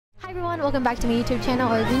Everyone, welcome back to my YouTube channel,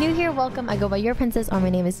 or if you're new here, welcome. I go by YourPrincess, or my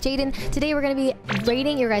name is Jaden. Today we're going to be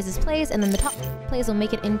rating your guys' plays, and then the top plays will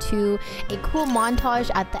make it into a cool montage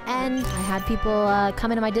at the end. I had people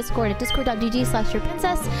come into my Discord at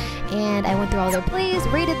discord.gg/YourPrincess, and I went through all their plays,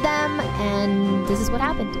 rated them, and this is what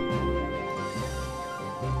happened.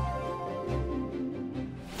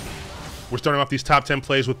 We're starting off these top 10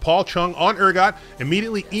 plays with Paul Chung on Urgot,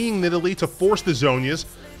 immediately eing Nidalee to force the Zhonyas,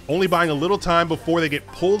 only buying a little time before they get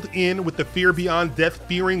pulled in with the Fear Beyond Death,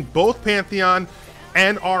 fearing both Pantheon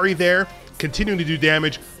and Ahri there, continuing to do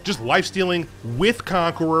damage, just lifestealing with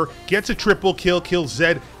Conqueror, gets a triple kill, kills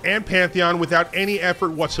Zed and Pantheon without any effort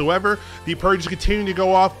whatsoever. The Purge is continuing to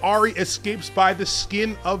go off. Ahri escapes by the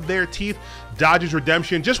skin of their teeth, dodges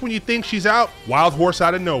redemption just when you think she's out. Wild Horse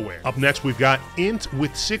out of nowhere. Up next, we've got Int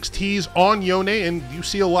with 6 Ts on Yone, and you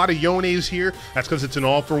see a lot of Yones here. That's because it's an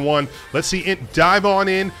all-for-one. Let's see Int dive on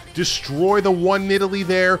in, destroy the one Nidalee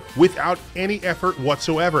there without any effort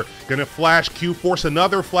whatsoever. Gonna flash Q, force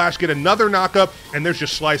another flash, get another knockup, and there's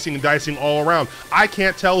just slicing and dicing all around. I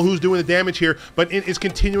can't tell who's doing the damage here, but Int is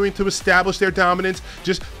continuing to establish their dominance,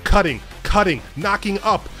 just cutting, knocking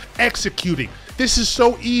up, executing. This is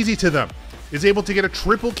so easy to them. Is able to get a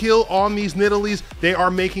triple kill on these Nidalees. They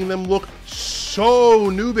are making them look so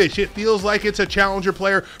noobish. It feels like it's a challenger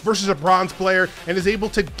player versus a bronze player, and is able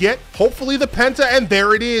to get, hopefully, the Penta, and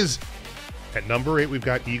there it is. At number 8, we've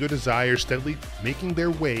got Ego Desire steadily making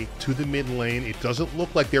their way to the mid lane. It doesn't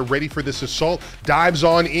look like they're ready for this assault. Dives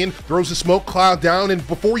on in, throws a smoke cloud down, and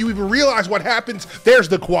before you even realize what happens, there's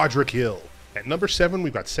the quadra kill. At number 7,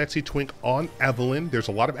 we've got Sexy Twink on Evelynn. There's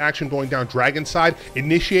a lot of action going down Dragon side.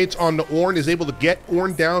 Initiates on the Ornn, is able to get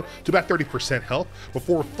Ornn down to about 30% health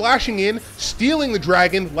before flashing in, stealing the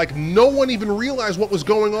Dragon like no one even realized what was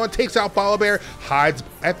going on. Takes out Bear, hides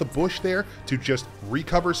at the bush there to just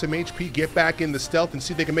recover some HP, get back in the stealth, and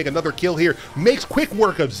see if they can make another kill here. Makes quick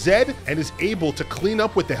work of Zed and is able to clean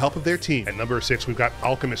up with the help of their team. At number 6, we've got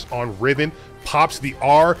Alchemist on Riven. Pops the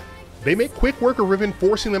R. They make quick work of Riven,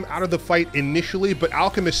 forcing them out of the fight initially, but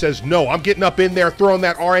Alchemist says, no, I'm getting up in there, throwing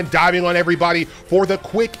that R and diving on everybody for the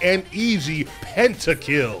quick and easy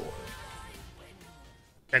pentakill.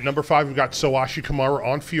 At number 5, we've got Soashi Kamara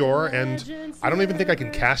on Fiora, and I don't even think I can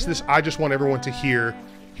cast this. I just want everyone to hear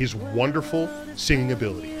his wonderful singing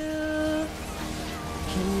ability. Can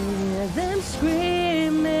you hear them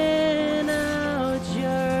screaming out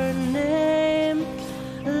your name?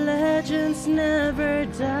 Legends never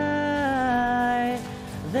die.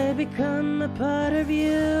 They become a part of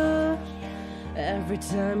you. Every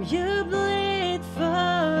time you bleed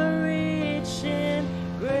for reaching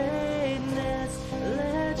greatness,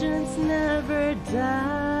 legends never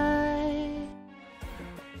die.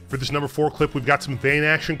 For this number 4 clip, we've got some Vayne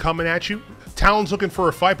action coming at you. Talon's looking for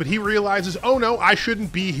a fight, but he realizes, oh no, I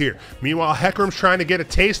shouldn't be here. Meanwhile, Hecarim's trying to get a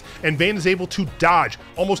taste, and Vayne is able to dodge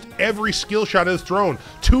almost every skill shot is thrown.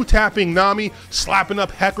 2-tapping Nami, slapping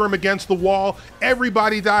up Hecarim against the wall.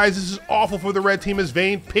 Everybody dies. This is awful for the red team as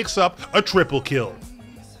Vayne picks up a triple kill.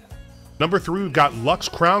 Number 3, we've got Lux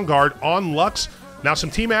Crown Guard on Lux. Now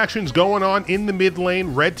some team actions going on in the mid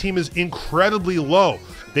lane. Red team is incredibly low.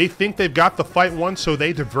 They think they've got the fight won, so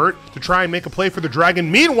they divert to try and make a play for the Dragon.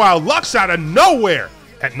 Meanwhile, Lux out of nowhere.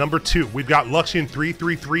 At number 2, we've got Luxian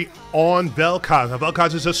 333 on Vel'Koz. Now,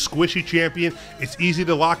 Vel'Koz is a squishy champion. It's easy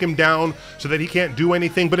to lock him down so that he can't do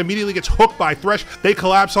anything, but immediately gets hooked by Thresh. They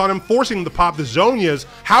collapse on him, forcing him to pop the Zhonyas.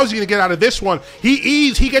 How's he going to get out of this one?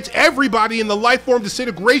 He gets everybody in the life form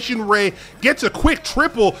disintegration ray, gets a quick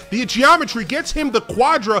triple. The geometry gets him the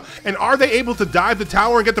quadra, and are they able to dive the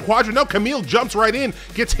tower and get the quadra? No, Camille jumps right in,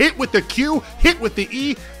 gets hit with the Q, hit with the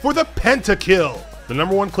E for the pentakill. The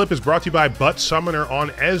number 1 clip is brought to you by Butt Summoner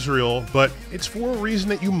on Ezreal, but it's for a reason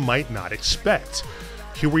that you might not expect.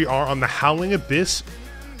 Here we are on the Howling Abyss.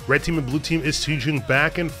 Red team and blue team is sieging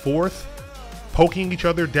back and forth, poking each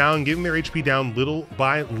other down, getting their HP down little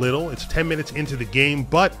by little. It's 10 minutes into the game,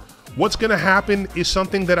 but what's going to happen is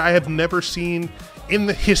something that I have never seen in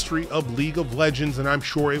the history of League of Legends, and I'm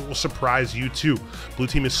sure it will surprise you too. Blue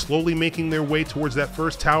team is slowly making their way towards that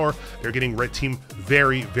first tower. They're getting red team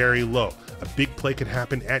very, very low. A big play could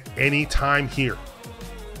happen at any time here.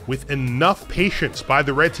 With enough patience by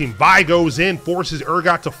the red team, Vi goes in, forces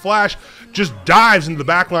Urgot to flash, just dives into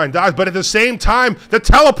the backline, dives, but at the same time, the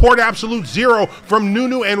teleport absolute zero from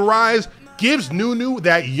Nunu and Ryze gives Nunu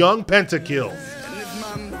that young pentakill.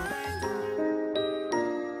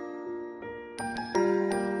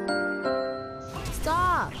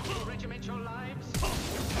 Stop!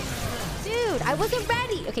 Dude, I wasn't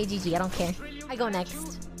ready! Okay, GG, I don't care. I go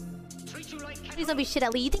next. Please don't be shit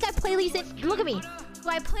at Lee. You think I play Lee Sin? Look at me.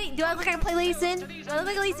 Do I look like I play Lee Sin? Do I look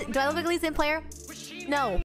like a Lee Sin player? No.